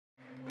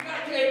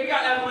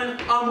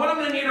What I'm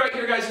gonna need right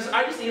here, guys, is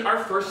I just need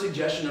our first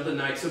suggestion of the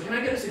night. So can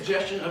I get a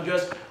suggestion of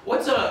just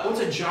what's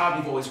a job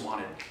you've always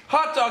wanted?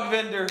 Hot dog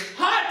vendor.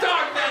 Hot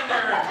dog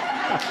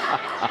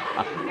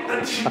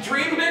vendor.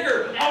 Dream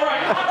bigger. All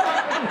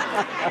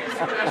right.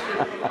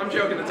 I'm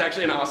joking. It's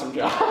actually an awesome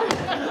job.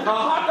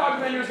 Hot dog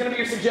vendor is gonna be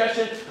your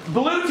suggestion.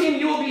 Blue team,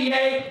 you will be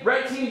yay.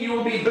 Red team, you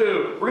will be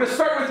boo. We're gonna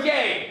start with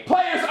yay.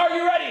 Players, are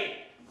you ready?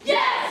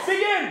 Yes!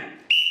 Begin.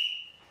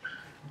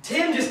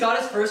 Tim just got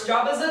his first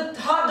job as a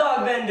hot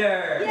dog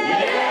vendor.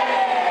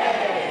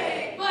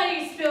 Yay! But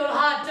he spilled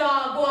hot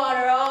dog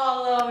water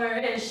all over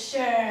his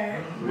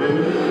shirt.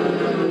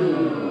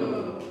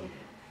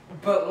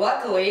 But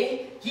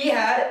luckily, he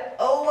had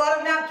a lot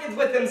of napkins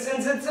with him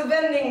since it's a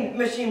vending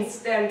machine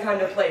stand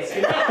kind of place,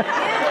 you know?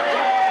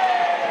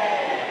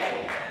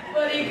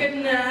 But he could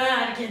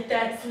not get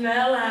that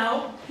smell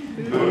out.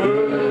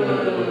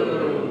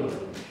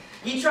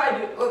 He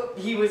tried to,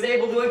 he was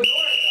able to ignore it though.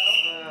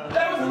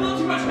 That was a little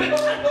too much.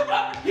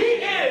 He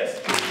is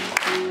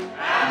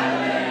out of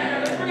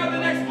there. Let's bring out the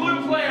next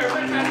blue player.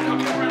 Fantastic.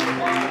 Round of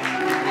applause.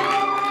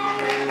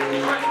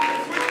 All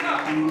right, switch it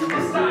up.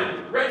 This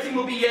time, red team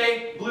will be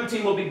yay, blue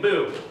team will be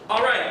boo.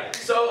 All right,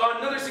 so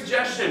another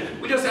suggestion.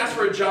 We just asked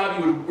for a job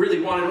you would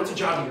really wanted. What's a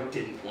job you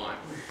didn't want?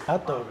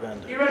 Hot dog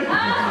vendor. You ready?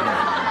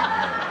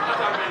 Hot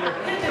dog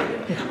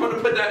vendor. I'm going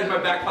to put that in my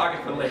back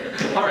pocket for later.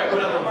 All right,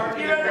 what other one?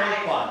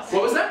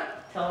 What was that?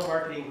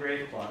 Telemarketing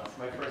grade plots.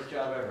 My first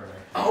job ever.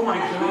 Oh my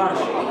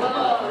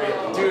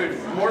gosh. Dude,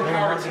 more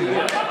power to you.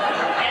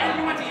 And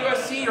you went to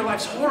USC, your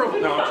life's horrible.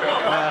 No, I'm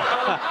joking.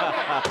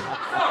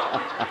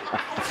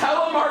 So,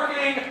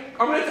 telemarketing,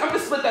 I'm gonna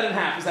split that in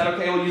half. Is that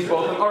okay? We'll use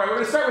both of them. All right, we're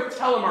gonna start with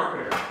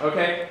telemarketer,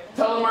 okay?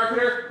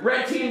 Telemarketer,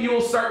 red team, you will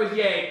start with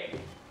yay.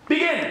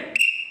 Begin.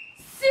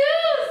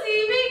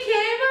 Susie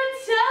became a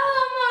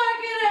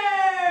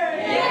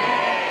telemarketer!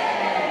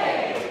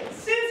 Yay!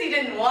 Susie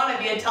didn't want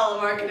to be a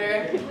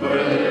telemarketer.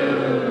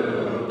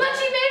 But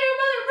she made her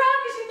mother proud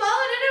because she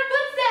followed in her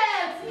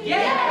footsteps!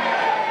 Yay!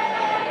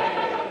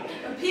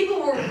 People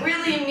were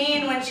really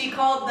mean when she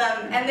called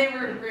them, and they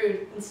were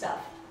rude and stuff.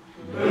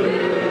 But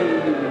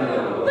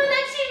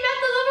then she met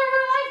the love of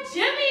her life,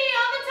 Jimmy,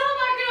 on the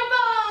telemarketer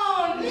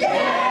phone!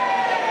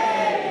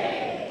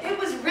 Yay! It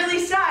was really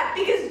sad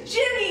because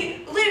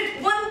Jimmy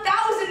lived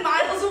 1,000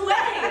 miles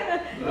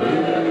away.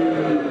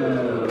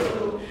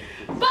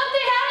 But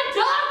they had a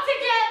dog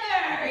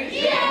together!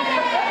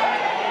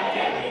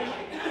 Yay!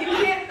 You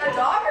can't, a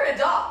dog or a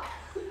dog?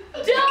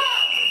 Dog!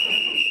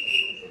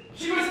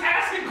 She was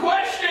asking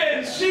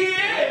questions. She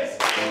is.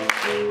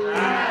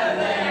 Out of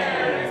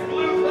there. Next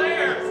blue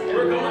player.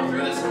 We're going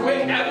through this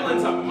quick.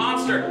 Evelyn's a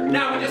monster.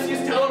 Now we just use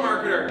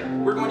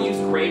telemarketer. We're going to use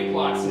grave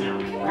plots now.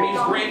 We're going to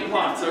use grave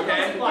plots,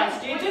 okay?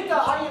 Do you think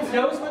the audience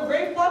knows what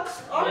grave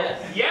plots are?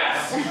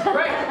 Yes.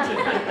 Great.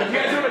 You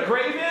guys know what a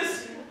grave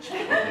is?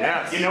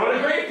 Yes. You know what a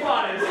grave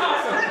plot is.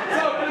 Awesome.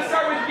 So I'm going to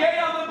start with yay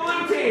on the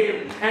blue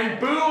team and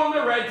boo on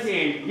the red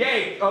team.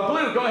 Yay.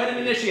 Blue, go ahead and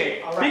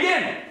initiate. All right.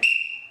 Begin.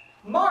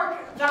 Mark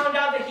found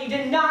out that he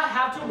did not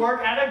have to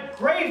work at a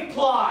grave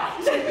plot.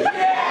 But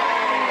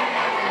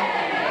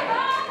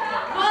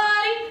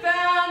he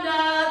found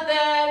out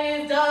that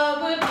his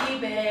dog would be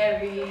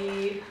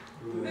buried.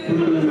 He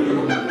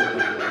didn't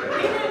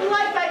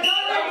like that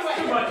dog anyway.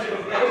 Too much.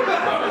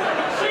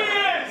 She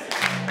is.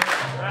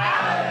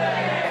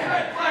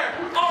 Red player.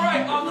 All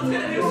right. Let's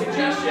get a new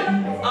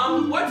suggestion.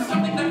 What's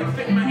something that can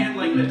fit in my hand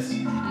like this?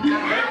 An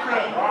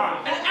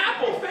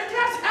apple.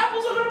 Fantastic.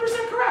 Apple's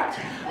 100% correct.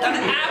 An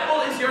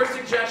apple is your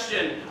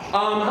suggestion.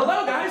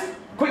 Hello, guys.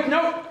 Quick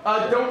note,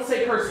 don't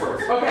say curse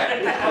words.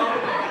 Okay.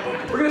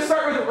 We're going to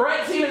start with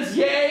red team is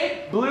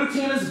yay, blue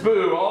team is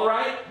boo, all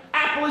right?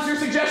 Apple is your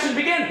suggestion.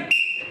 Begin.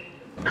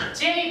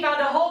 Jimmy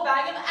found a whole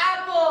bag of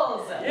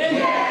apples.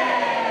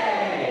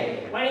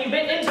 Yay! When he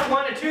bit into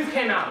one, a tooth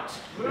came out.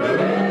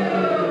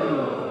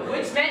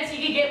 Which meant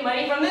he could get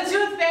money from the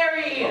tooth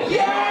fairy.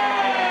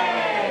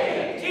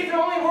 Yay! Teeth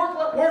are only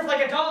worth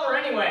like $1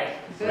 anyway.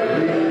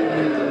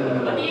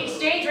 But the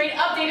exchange rate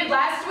updated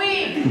last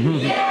week. Yay!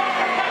 He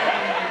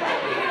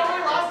had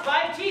only lost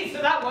 5 teeth, so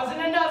that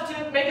wasn't enough to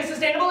make a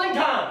sustainable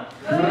income.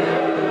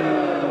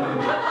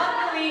 But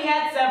luckily, he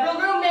had several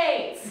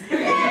roommates.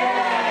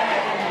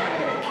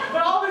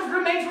 But all of his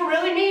roommates were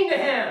really mean to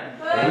him.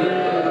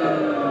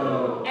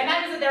 And that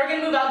means that they were going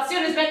to move out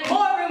soon and spend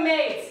more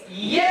roommates.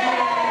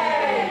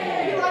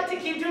 Yay! He liked to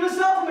keep to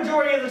himself the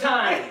majority of the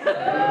time.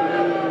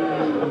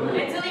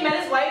 Until he met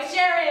his wife,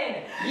 Sharon.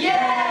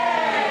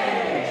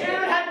 Yay!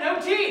 Sharon had no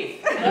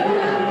teeth. But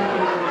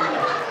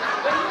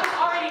he was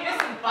already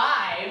missing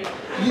 5.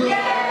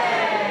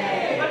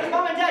 Yay! But his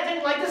mom and dad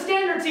didn't like the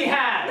standards he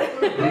had.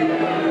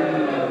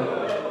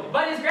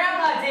 But his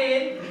grandpa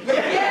did. Yay!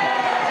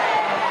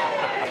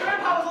 His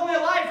grandpa was only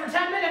alive for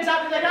 10 minutes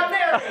after they got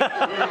married.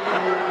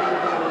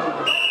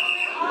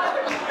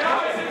 Now,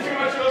 is it too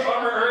much of a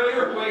bummer earlier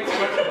or way too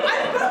much of a bummer?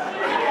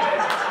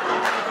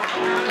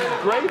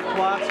 Grave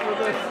plots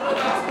with it.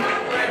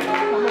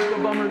 How much of a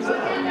bummer is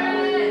that?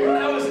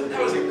 That was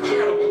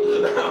incredible.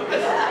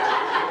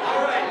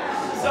 All right.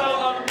 So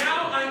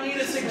now I need a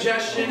suggestion.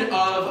 suggestion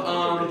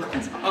of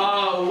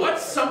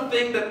what's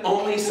something that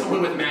only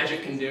someone with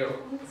magic can do?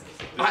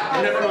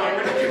 Never mind.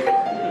 We're not doing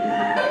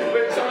it.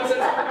 Wait, someone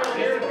said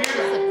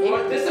disappear.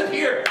 What?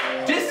 Disappear.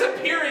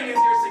 Disappearing is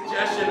your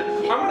suggestion.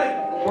 I'm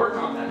gonna work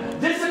on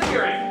that.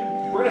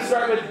 Disappearing. We're gonna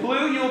start with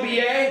blue. You'll be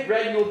A.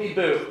 Red. You'll be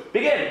boo.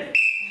 Begin.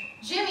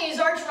 Jimmy's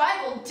arch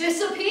rival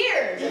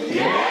disappeared. Yay!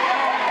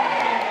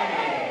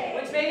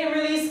 Which made him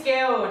really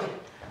scared.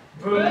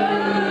 Boo!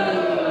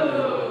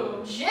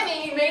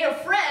 Jimmy made a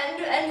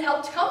friend and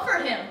helped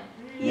comfort him.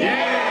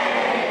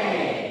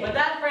 Yay! But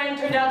that friend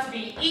turned out to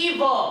be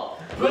evil.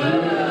 Boo!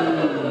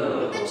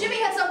 Then Jimmy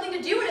had something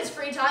to do in his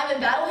free time and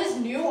battle his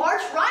new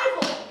arch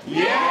rival.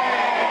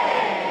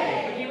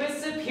 Yay! But he was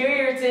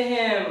superior to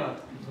him.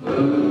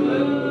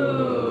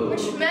 Boo!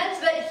 Which meant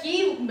that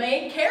he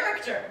made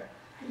character.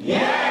 Yay!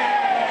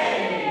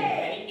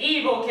 An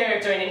evil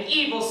character in an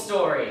evil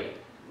story.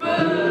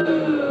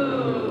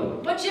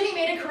 Boo! But Jimmy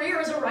made a career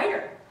as a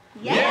writer.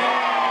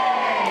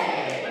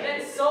 Yay! But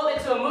then sold it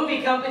to a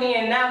movie company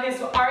and now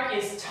his art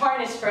is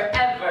tarnished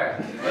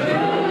forever.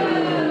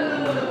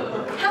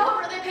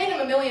 However, they paid him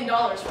 $1 million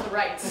for the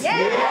rights.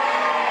 Yay!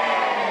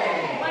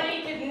 But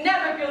he could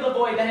never fill the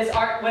void that his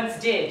art once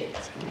did.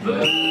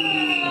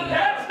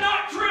 That's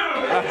not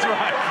true! That's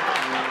right.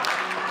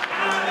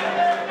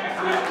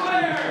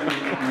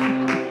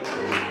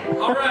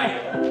 All right.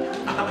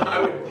 I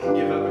would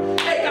give up.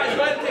 Hey guys,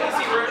 go ahead and take a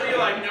seat wherever you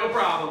like, no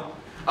problem.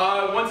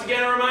 Once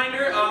again, a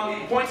reminder,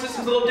 point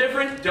system's a little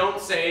different. Don't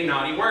say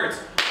naughty words.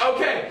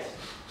 Okay.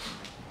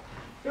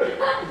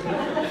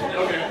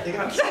 Okay. They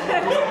got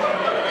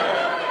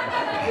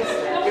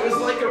it was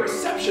like a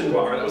reception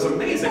bar. That was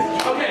amazing.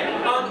 Okay,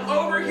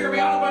 over here we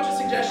got a bunch of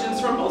suggestions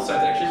from both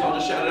sides actually, so I'll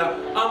just shout it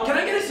out. Can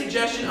I get a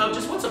suggestion of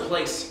just what's a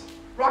place?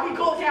 Rocky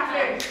Cola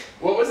Cafe.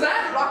 What was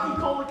that? Rocky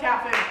Cola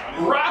Cafe.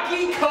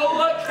 Rocky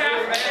Cola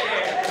Cafe.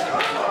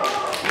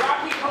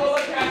 Rocky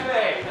Cola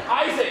Cafe.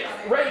 Isaac,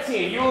 red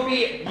team, you will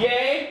be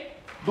yay.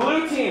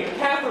 Blue team,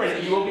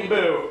 Catherine, you will be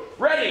boo.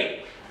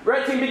 Ready?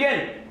 Red team,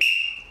 begin.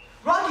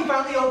 Rocky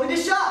finally opened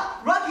his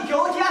shop, Rocky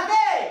Cola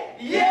Cafe!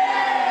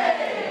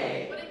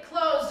 Yay! But it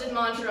closed in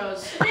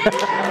Montrose. So we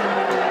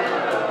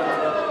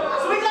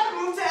gotta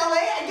move to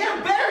LA and get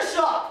a better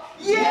shop!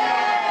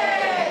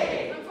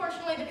 Yay!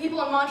 Unfortunately, the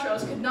people in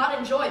Montrose could not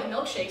enjoy the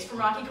milkshakes from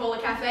Rocky Cola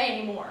Cafe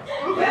anymore.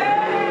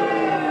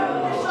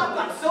 The shop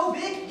got so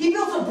big, he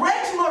built a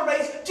branch in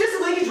Monterey's just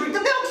so they could drink the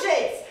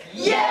milkshakes!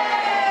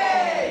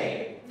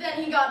 Yay!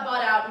 Then he got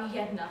bought out and he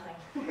had nothing.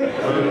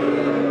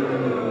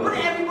 But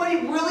everybody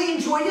really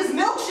enjoyed his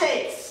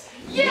milkshakes!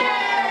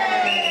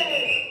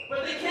 Yay!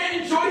 But they can't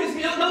enjoy his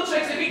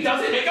milkshakes if he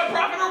doesn't make a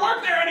profit or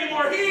work there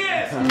anymore. He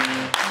is!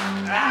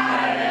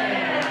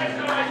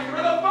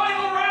 For the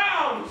final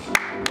round!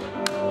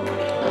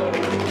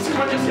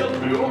 Someone just yelled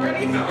boo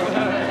already? No.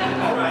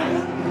 All right.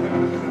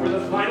 For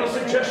the final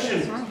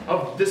suggestion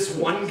of this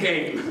one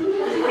game.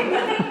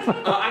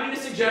 I need a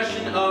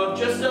suggestion of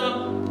just,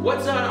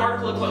 what's an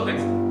article of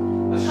clothing?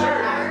 A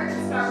shirt.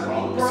 Scarf.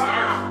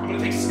 I'm gonna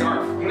take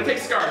scarf. I'm gonna take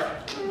scarf.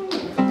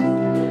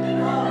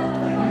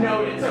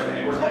 No, it's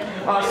okay.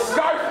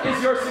 Scarf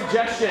is your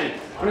suggestion.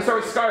 I'm gonna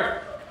start with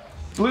scarf.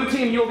 Blue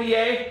team, you'll be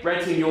yay.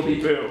 Red team, you'll be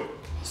boo.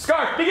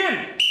 Scarf,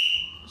 begin.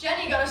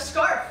 Jenny got a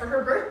scarf for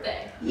her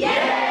birthday.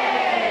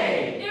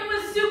 Yay! It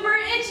was super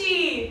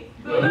itchy.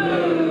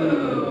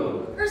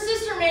 Boo! Her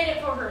sister made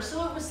it for her,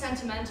 so it was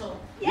sentimental.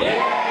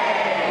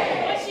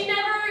 Yay! But she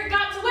never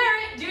got to wear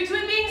it due to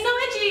it being so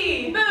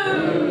itchy.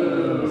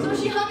 Boo! So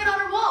she hung it on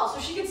her wall so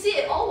she could see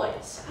it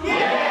always.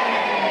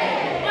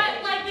 Yay!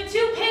 But like the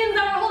two pins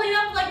that were holding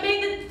up like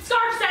made the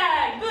scarf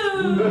sag.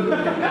 Boo!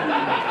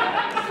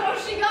 So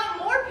she got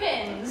more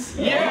pins.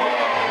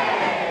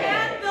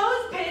 And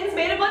those pins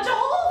made a bunch of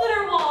holes in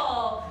her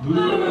wall.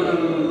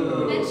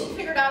 Boo! Then she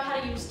figured out how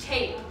to use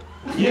tape.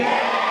 Tape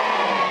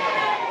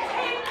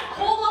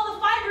pulled all the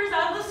fibers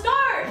out of the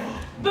scarf.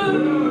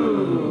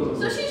 Boo!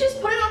 So she just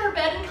put it on her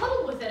bed and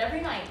cuddled with it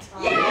every night.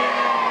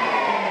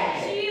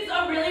 She's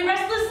a really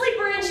restless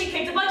sleeper and she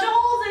kicked a bunch of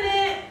holes in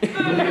it.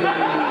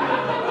 Boo!